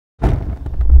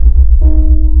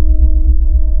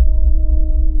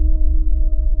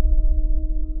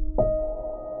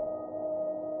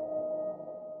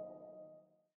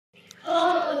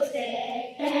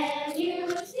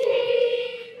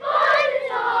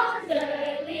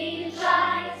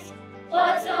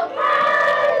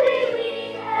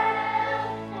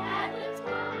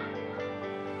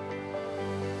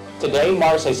Today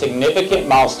marks a significant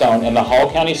milestone in the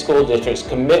Hall County School District's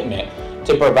commitment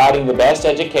to providing the best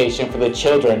education for the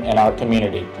children in our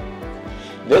community.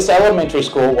 This elementary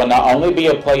school will not only be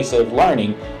a place of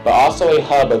learning, but also a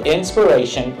hub of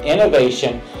inspiration,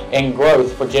 innovation, and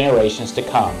growth for generations to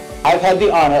come. I've had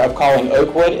the honor of calling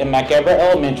Oakwood and McEver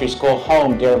Elementary School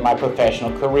home during my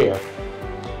professional career.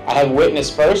 I have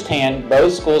witnessed firsthand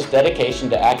both schools'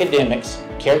 dedication to academics,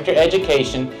 character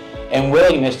education, and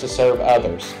willingness to serve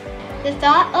others. The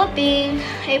thought of being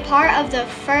a part of the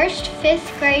first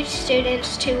 5th grade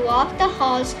students to walk the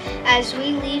halls as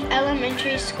we leave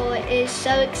elementary school is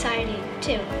so exciting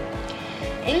too.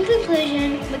 In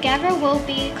conclusion, McEver will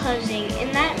be closing,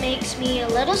 and that makes me a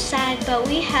little sad, but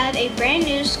we have a brand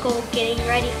new school getting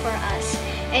ready for us,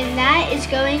 and that is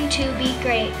going to be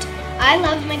great. I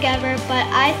love McEver, but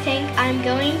I think I'm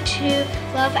going to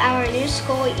love our new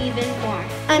school even more.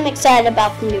 I'm excited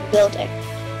about the new building.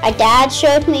 My dad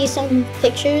showed me some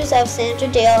pictures of Sandra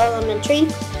Dale Elementary,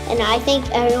 and I think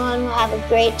everyone will have a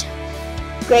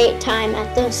great time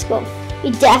at the school.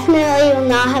 We definitely will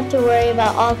not have to worry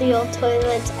about all the old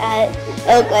toilets at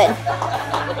Oakwood.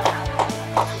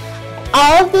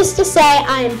 All of this to say,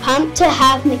 I am pumped to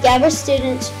have McEver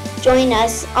students join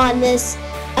us on this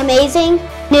amazing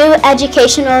new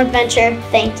educational adventure.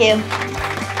 Thank you.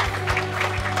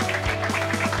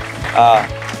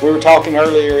 We were talking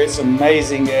earlier, it's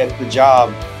amazing at the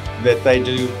job that they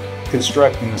do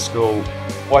constructing the school.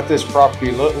 What this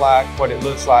property looked like, what it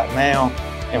looks like now,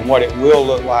 and what it will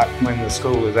look like when the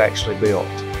school is actually built.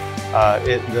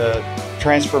 The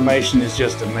transformation is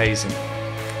just amazing.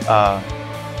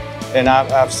 And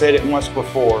I've said it once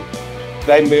before,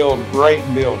 they build great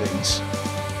buildings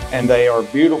and they are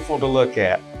beautiful to look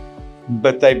at,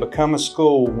 but they become a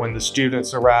school when the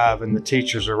students arrive and the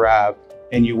teachers arrive,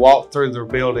 and you walk through the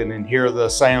building and hear the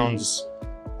sounds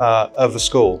of the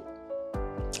school.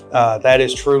 That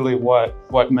is truly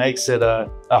what makes it a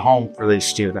home for these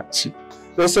students.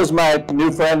 This is my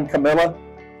new friend Camilla,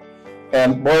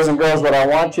 and boys and girls, what I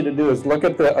want you to do is look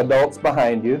at the adults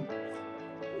behind you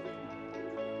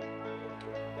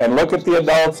and look at the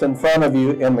adults in front of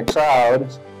you in the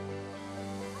crowd,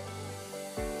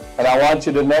 and I want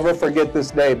you to never forget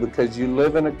this day, because you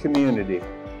live in a community.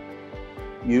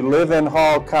 You live in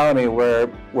Hall County where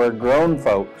grown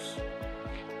folks,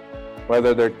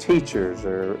 whether they're teachers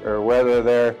or whether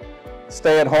they're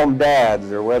stay-at-home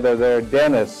dads or whether they're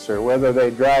dentists or whether they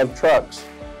drive trucks,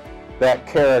 that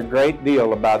care a great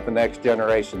deal about the next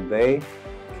generation. They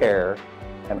care,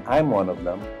 and I'm one of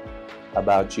them,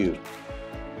 about you.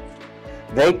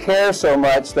 They care so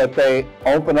much that they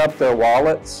open up their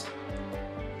wallets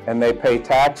and they pay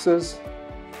taxes,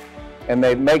 and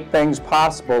they make things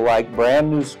possible like brand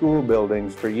new school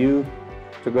buildings for you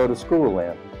to go to school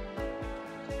in.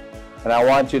 And I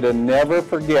want you to never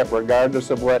forget, regardless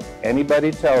of what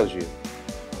anybody tells you,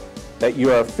 that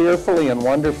you are fearfully and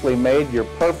wonderfully made. You're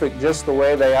perfect just the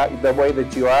way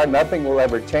that you are. Nothing will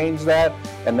ever change that,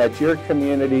 and that your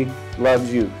community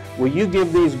loves you. Will you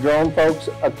give these grown folks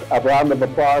a round of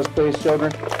applause, please,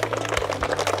 children?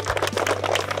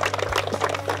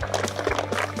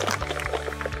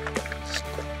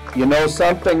 You know,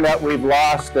 something that we've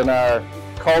lost in our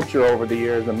culture over the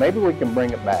years, and maybe we can bring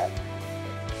it back,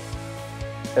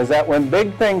 is that when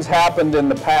big things happened in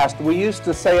the past, we used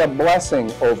to say a blessing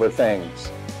over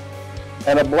things.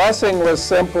 And a blessing was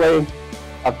simply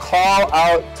a call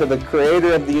out to the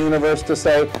creator of the universe to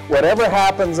say, whatever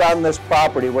happens on this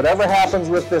property, whatever happens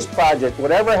with this project,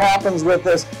 whatever happens with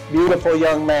this beautiful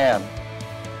young man,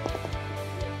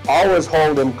 always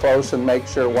hold him close and make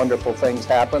sure wonderful things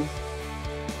happen.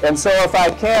 And so if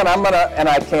I can, and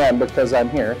I can because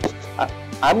I'm here,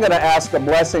 I'm going to ask a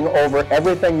blessing over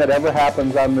everything that ever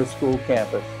happens on this school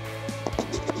campus.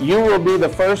 You will be the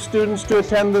first students to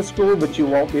attend this school, but you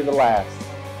won't be the last.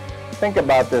 Think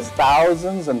about this.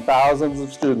 Thousands and thousands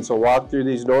of students will walk through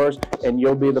these doors, and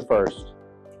you'll be the first.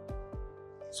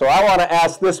 So I want to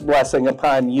ask this blessing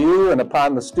upon you and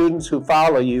upon the students who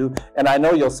follow you, and I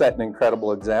know you'll set an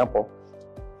incredible example.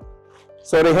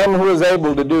 So to him who is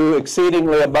able to do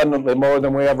exceedingly abundantly more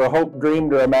than we ever hoped,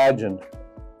 dreamed, or imagined,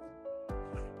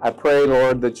 I pray,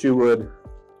 Lord, that you would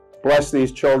bless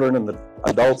these children and the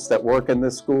adults that work in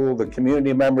this school, the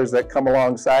community members that come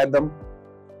alongside them.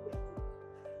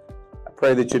 I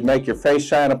pray that you'd make your face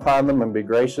shine upon them and be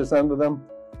gracious unto them.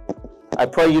 I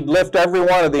pray you'd lift every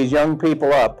one of these young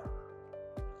people up.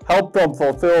 Help them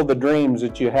fulfill the dreams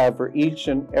that you have for each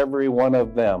and every one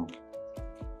of them.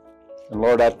 And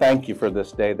Lord, I thank you for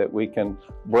this day that we can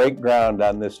break ground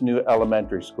on this new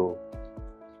elementary school.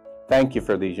 Thank you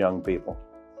for these young people.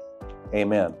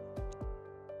 Amen.